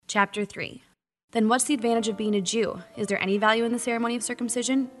Chapter 3. Then what's the advantage of being a Jew? Is there any value in the ceremony of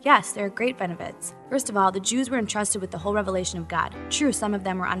circumcision? Yes, there are great benefits. First of all, the Jews were entrusted with the whole revelation of God. True, some of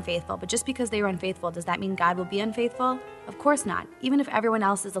them were unfaithful, but just because they were unfaithful, does that mean God will be unfaithful? Of course not. Even if everyone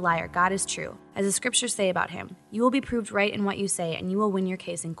else is a liar, God is true. As the scriptures say about him, you will be proved right in what you say, and you will win your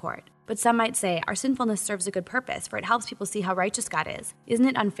case in court. But some might say, our sinfulness serves a good purpose, for it helps people see how righteous God is. Isn't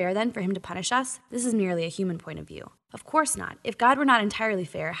it unfair then for him to punish us? This is merely a human point of view. Of course not. If God were not entirely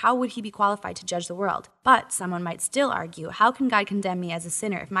fair, how would he be qualified to judge the world? But someone might still argue, how can God condemn me as a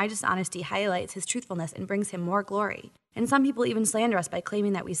sinner if my dishonesty highlights his truthfulness and brings him more glory? And some people even slander us by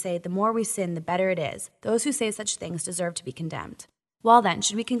claiming that we say, the more we sin, the better it is. Those who say such things deserve to be condemned. Well then,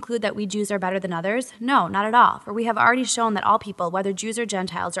 should we conclude that we Jews are better than others? No, not at all, for we have already shown that all people, whether Jews or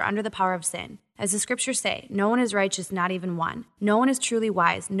Gentiles, are under the power of sin. As the scriptures say, no one is righteous, not even one. No one is truly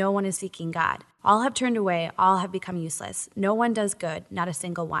wise, no one is seeking God. All have turned away, all have become useless. No one does good, not a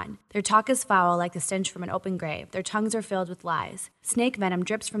single one. Their talk is foul like the stench from an open grave. Their tongues are filled with lies. Snake venom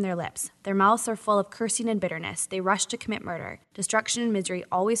drips from their lips. Their mouths are full of cursing and bitterness. They rush to commit murder. Destruction and misery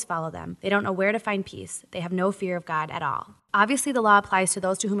always follow them. They don't know where to find peace. They have no fear of God at all. Obviously, the law applies to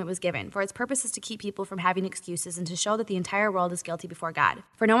those to whom it was given, for its purpose is to keep people from having excuses and to show that the entire world is guilty before God.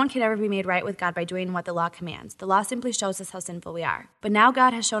 For no one can ever be made right with God by doing what the law commands. The law simply shows us how sinful we are. But now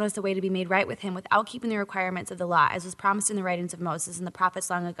God has shown us a way to be made right with him without keeping the requirements of the law, as was promised in the writings of Moses and the prophets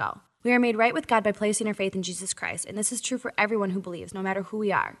long ago. We are made right with God by placing our faith in Jesus Christ, and this is true for everyone who believes, no matter who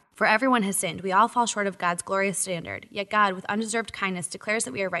we are. For everyone has sinned. We all fall short of God's glorious standard. Yet God, with undeserved kindness, declares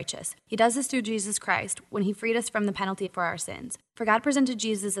that we are righteous. He does this through Jesus Christ, when he freed us from the penalty for our sins. For God presented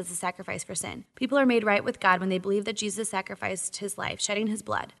Jesus as a sacrifice for sin. People are made right with God when they believe that Jesus sacrificed his life, shedding his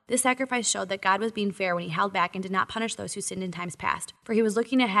blood. This sacrifice showed that God was being fair when he held back and did not punish those who sinned in times past, for he was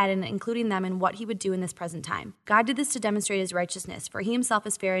looking ahead and including them in what he would do in this present time. God did this to demonstrate his righteousness, for he himself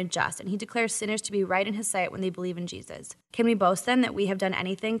is fair and just, and he declares sinners to be right in his sight when they believe in Jesus. Can we boast then that we have done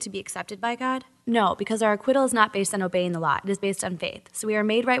anything to be accepted by God? No, because our acquittal is not based on obeying the law, it is based on faith. So we are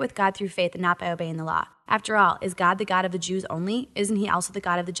made right with God through faith and not by obeying the law. After all, is God the God of the Jews only? Isn't he also the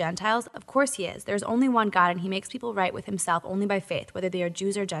God of the Gentiles? Of course he is. There is only one God, and he makes people right with himself only by faith, whether they are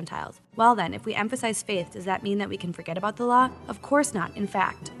Jews or Gentiles. Well then, if we emphasize faith, does that mean that we can forget about the law? Of course not. In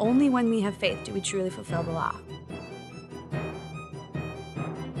fact, only when we have faith do we truly fulfill the law.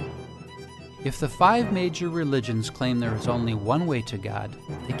 If the 5 major religions claim there is only one way to God,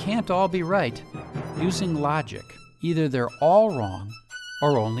 they can't all be right. Using logic, either they're all wrong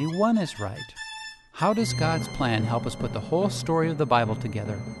or only one is right. How does God's plan help us put the whole story of the Bible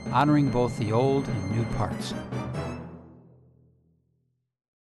together, honoring both the old and new parts?